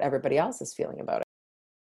what everybody else is feeling about it.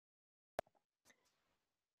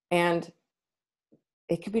 And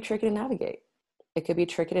it could be tricky to navigate. It could be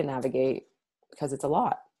tricky to navigate because it's a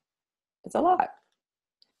lot. It's a lot.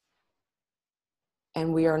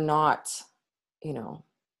 And we are not,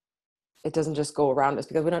 it doesn't just go around us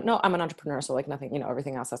because we don't know, I'm an entrepreneur, so like nothing,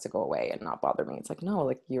 everything else has to go away and not bother me. It's like, no,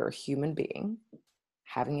 like you're a human being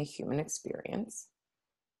having a human experience.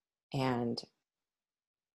 And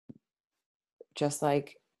just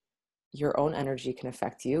like your own energy can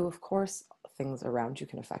affect you. Of course, things around you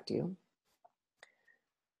can affect you.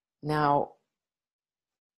 Now,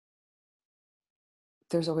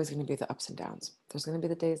 there's always going to be the ups and downs. There's going to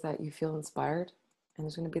be the days that you feel inspired, and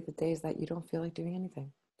there's going to be the days that you don't feel like doing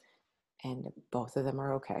anything. And both of them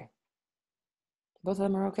are okay. Both of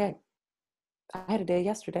them are okay. I had a day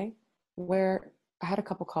yesterday where I had a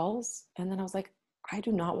couple calls, and then I was like, I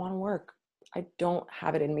do not want to work. I don't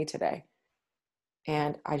have it in me today.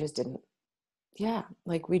 And I just didn't. Yeah,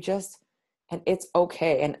 like and it's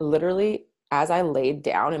okay. And literally, as I laid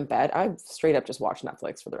down in bed, I straight up just watched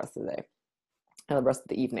Netflix for the rest of the day and the rest of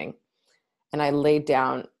the evening. And I laid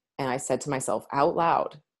down and I said to myself out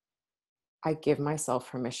loud, I give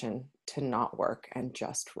myself permission to not work and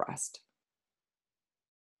just rest.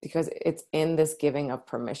 Because it's in this giving of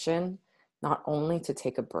permission, not only to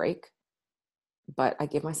take a break, but I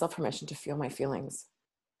give myself permission to feel my feelings.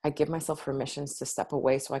 I give myself permissions to step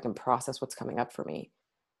away so I can process what's coming up for me.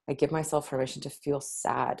 I give myself permission to feel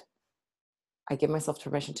sad. I give myself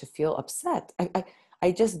permission to feel upset.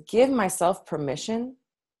 I just give myself permission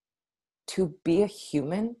to be a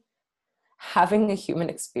human, having a human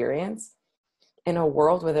experience in a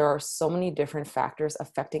world where there are so many different factors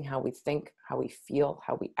affecting how we think, how we feel,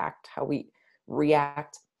 how we act, how we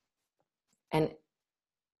react, and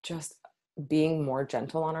just being more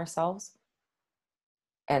gentle on ourselves.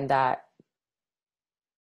 And that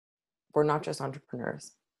we're not just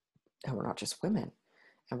entrepreneurs, and we're not just women,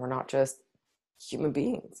 and we're not just human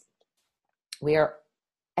beings. We are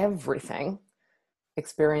everything,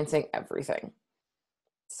 experiencing everything.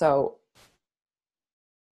 So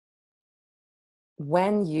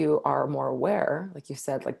when you are more aware, like you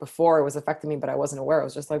said, like before it was affecting me, but I wasn't aware. I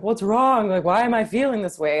was just like, what's wrong? Like, why am I feeling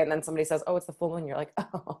this way? And then somebody says, oh, it's the full moon. You're like,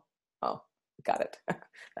 oh, got it.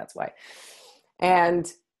 That's why.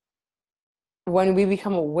 And when we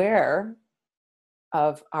become aware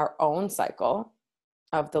of our own cycle,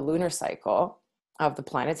 of the lunar cycle, of the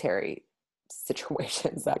planetary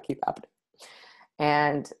situations that keep happening,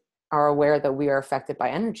 and are aware that we are affected by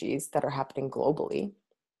energies that are happening globally,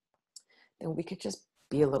 then we could just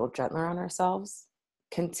be a little gentler on ourselves,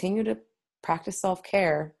 continue to practice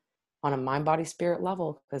self-care on a mind, body, spirit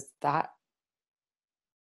level, because that,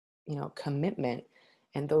 commitment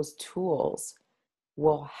and those tools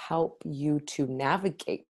will help you to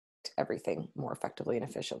navigate everything more effectively and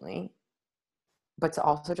efficiently. But to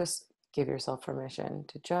also just give yourself permission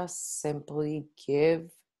to just simply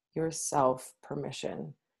give yourself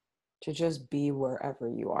permission to just be wherever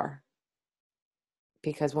you are.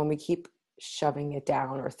 Because when we keep shoving it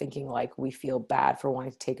down or thinking like we feel bad for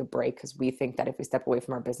wanting to take a break because we think that if we step away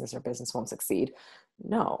from our business won't succeed.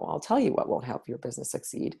 No, I'll tell you what won't help your business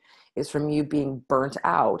succeed is from you being burnt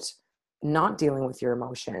out, not dealing with your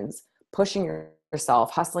emotions, pushing yourself,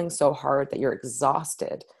 hustling so hard that you're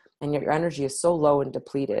exhausted and your energy is so low and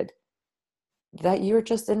depleted that you're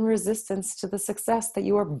just in resistance to the success that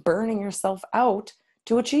you are burning yourself out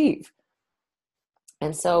to achieve.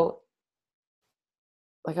 And so,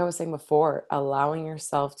 like I was saying before, allowing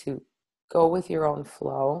yourself to go with your own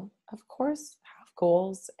flow, of course, have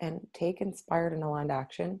goals and take inspired and aligned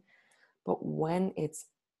action. But when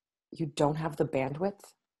you don't have the bandwidth,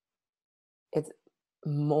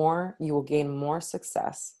 you will gain more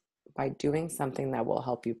success by doing something that will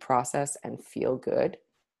help you process and feel good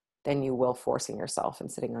than you will forcing yourself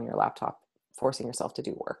and sitting on your laptop, forcing yourself to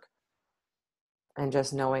do work. And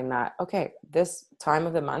just knowing that, okay, this time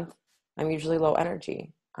of the month, I'm usually low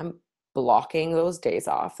energy. I'm blocking those days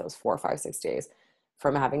off, those 4, 5, 6 days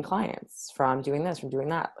from having clients, from doing this, from doing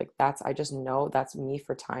that. Like I just know that's me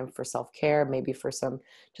for time for self-care, maybe for some,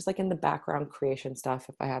 just like in the background creation stuff,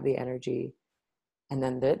 if I have the energy. And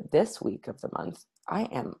then this week of the month, I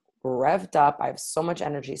am revved up. I have so much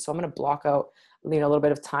energy. So I'm going to block out, a little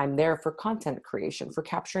bit of time there for content creation, for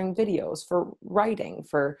capturing videos, for writing,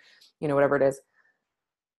 for, whatever it is.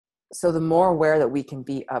 So the more aware that we can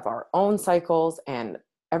be of our own cycles and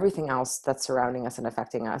everything else that's surrounding us and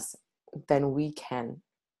affecting us, then we can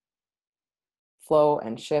flow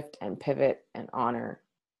and shift and pivot and honor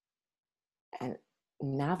and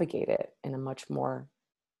navigate it in a much more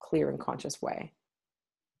clear and conscious way.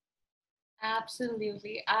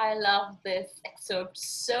 Absolutely. I love this excerpt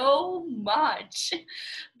so much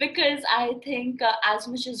because I think as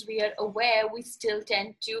much as we are aware, we still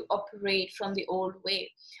tend to operate from the old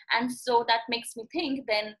way. And so that makes me think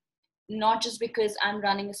then, not just because I'm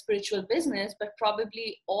running a spiritual business, but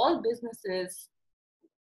probably all businesses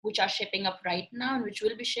which are shipping up right now and which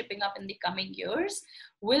will be shipping up in the coming years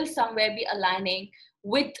will somewhere be aligning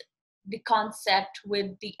with the concept,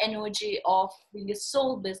 with the energy of being a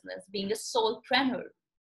soul business, being a soulpreneur.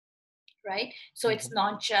 right? So it's Mhm.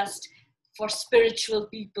 not just for spiritual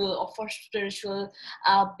people or for spiritual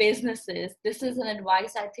businesses. This is an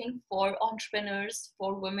advice, I think, for entrepreneurs,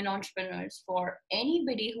 for women entrepreneurs, for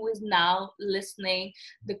anybody who is now listening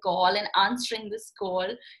the call and answering this call,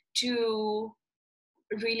 to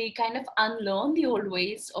really kind of unlearn the old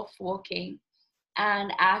ways of working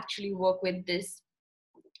and actually work with this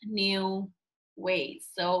new ways.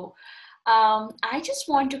 So I just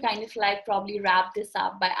want to kind of like probably wrap this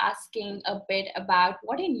up by asking a bit about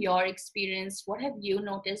what, in your experience, what have you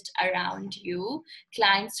noticed around you?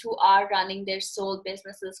 Clients who are running their soul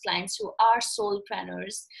businesses, clients who are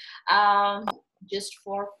soulpreneurs, just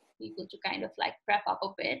for people to kind of like prep up a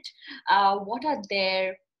bit. What are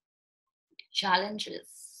their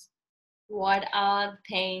challenges? What are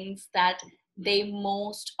things that they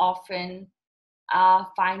most often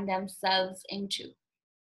find themselves into?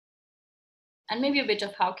 And maybe a bit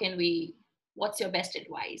of how can we, what's your best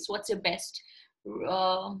advice, what's your best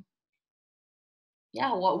uh,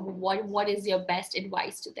 yeah, what is your best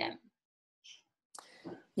advice to them?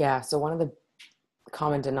 Yeah. So one of the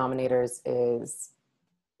common denominators is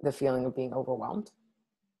the feeling of being overwhelmed,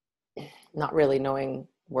 not really knowing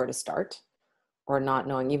where to start, or not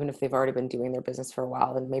knowing, even if they've already been doing their business for a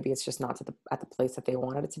while and maybe it's just not at the place that they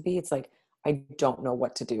wanted it to be. It's like, I don't know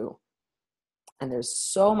what to do. And there's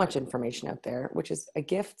so much information out there, which is a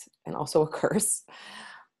gift and also a curse,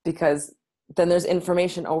 because then there's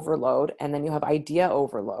information overload, and then you have idea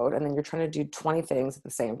overload, and then you're trying to do 20 things at the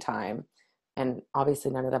same time. And obviously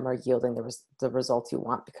none of them are yielding the results you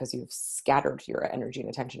want, because you've scattered your energy and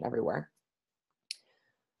attention everywhere.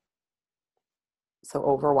 So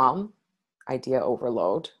overwhelm, idea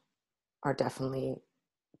overload are definitely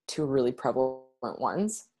two really prevalent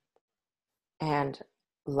ones. And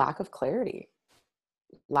lack of clarity,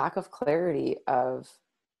 of,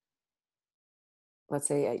 let's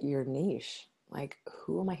say, at your niche, like,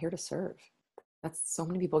 who am I here to serve? That's, so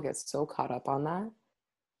many people get so caught up on that.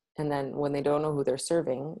 And then when they don't know who they're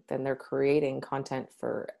serving, then they're creating content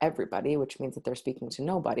for everybody, which means that they're speaking to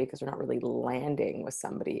nobody, because they're not really landing with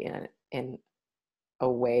somebody in a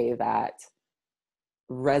way that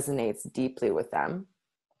resonates deeply with them.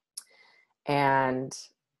 And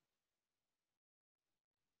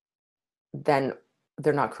then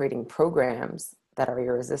they're not creating programs that are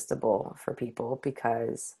irresistible for people,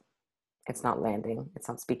 because it's not landing. It's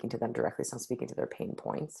not speaking to them directly. It's not speaking to their pain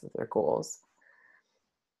points, their goals.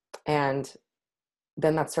 And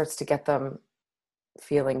then that starts to get them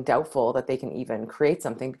feeling doubtful that they can even create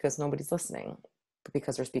something, because nobody's listening,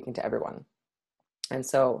 because they're speaking to everyone. And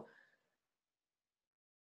so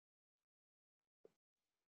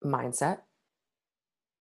mindset,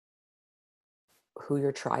 who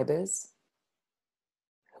your tribe is,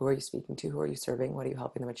 who are you speaking to, who are you serving, what are you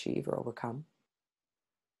helping them achieve or overcome,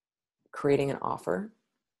 creating an offer,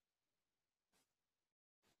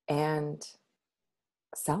 and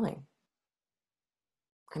selling.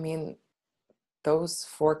 I mean, those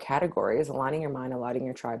four categories: aligning your mind, aligning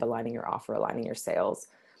your tribe, aligning your offer, aligning your sales,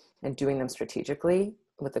 and doing them strategically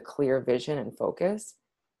with a clear vision and focus,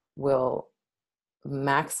 will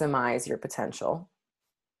maximize your potential,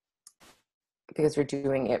 because you're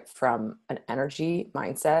doing it from an energy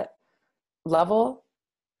mindset level,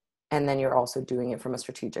 and then you're also doing it from a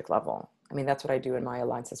strategic level. I mean, that's what I do in my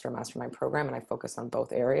Aligned Sister Mastermind program, and I focus on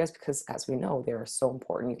both areas, because, as we know, they are so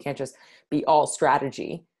important. You can't just be all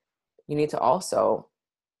strategy. You need to also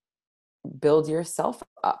build yourself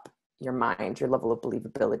up, your mind, your level of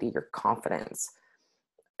believability, your confidence,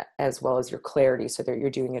 as well as your clarity, so that you're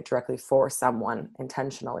doing it directly for someone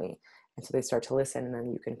intentionally. And so they start to listen, and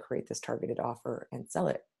then you can create this targeted offer and sell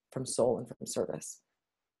it from soul and from service.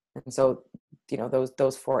 And so,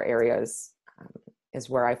 those four areas is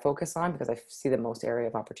where I focus on, because I see the most area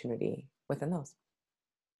of opportunity within those.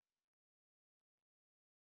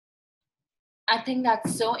 I think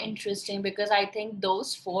that's so interesting, because I think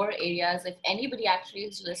those four areas, if anybody actually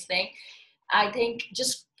is listening, I think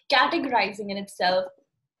just categorizing in itself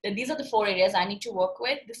that these are the four areas I need to work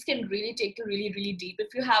with, this can really take you really, really deep.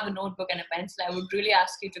 If you have a notebook and a pencil, I would really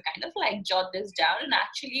ask you to kind of like jot this down and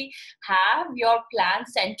actually have your plan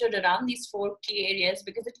centered around these four key areas,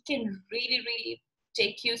 because it can really, really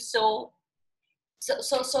take you so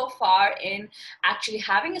far in actually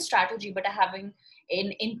having a strategy, but having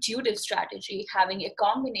an intuitive strategy, having a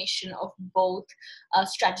combination of both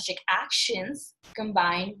strategic actions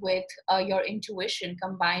combined with your intuition,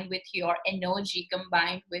 combined with your energy,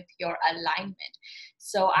 combined with your alignment.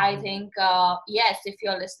 So I think, yes, if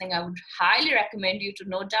you're listening, I would highly recommend you to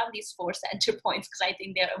note down these four center points, because I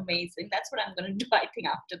think they're amazing. That's what I'm going to do, I think,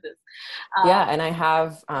 after this. Yeah, and I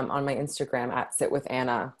have on my Instagram at Sit with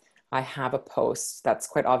Anna, I have a post that's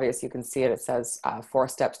quite obvious. You can see it. It says 4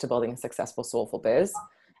 steps to building a successful soulful biz.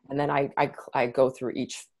 And then I go through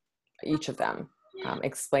each of them,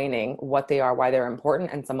 explaining what they are, why they're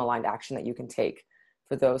important, and some aligned action that you can take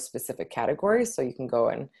for those specific categories. So you can go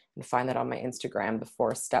and find that on my Instagram, the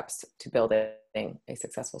 4 steps to building a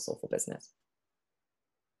successful soulful business.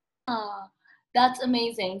 That's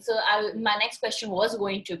amazing. So my next question was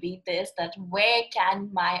going to be this, that where can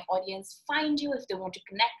my audience find you if they want to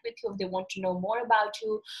connect with you, if they want to know more about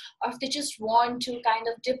you, or if they just want to kind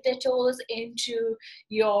of dip their toes into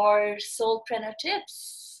your soulpreneur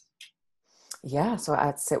tips? Yeah, so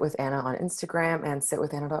at Sit With Anna on Instagram and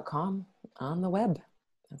sitwithanna.com on the web.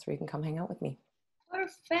 That's where you can come hang out with me.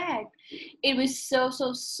 Perfect. It was so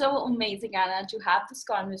amazing, Anna, to have this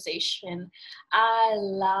conversation. I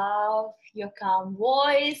love your calm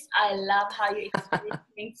voice. I love how you explain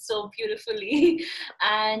things so beautifully.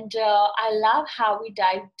 And I love how we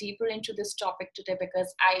dive deeper into this topic today,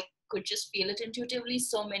 because I could just feel it intuitively.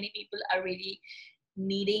 So many people are really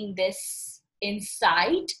needing this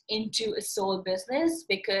insight into a soul business,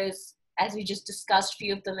 because as we just discussed,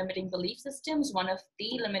 few of the limiting belief systems. One of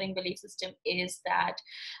the limiting belief system is that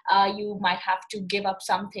you might have to give up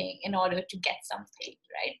something in order to get something,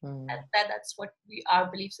 right? That's what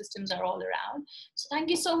our belief systems are all around. So thank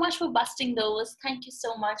you so much for busting those. Thank you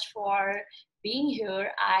so much for being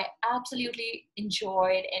here. I absolutely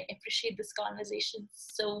enjoyed and appreciate this conversation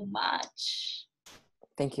so much.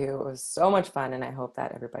 Thank you. It was so much fun, and I hope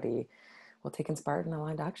that everybody will take inspired and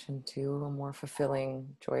aligned action to a more fulfilling,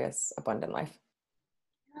 joyous, abundant life.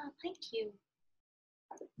 Thank you.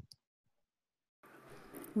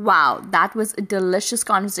 Wow, that was a delicious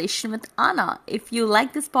conversation with Anna. If you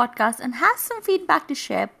like this podcast and have some feedback to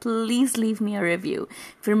share, please leave me a review.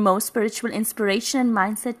 For more spiritual inspiration and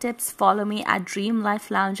mindset tips, follow me at Dream Life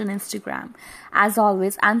Lounge on Instagram. As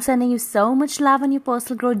always, I'm sending you so much love on your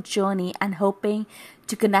personal growth journey and hoping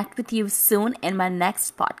to connect with you soon in my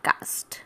next podcast.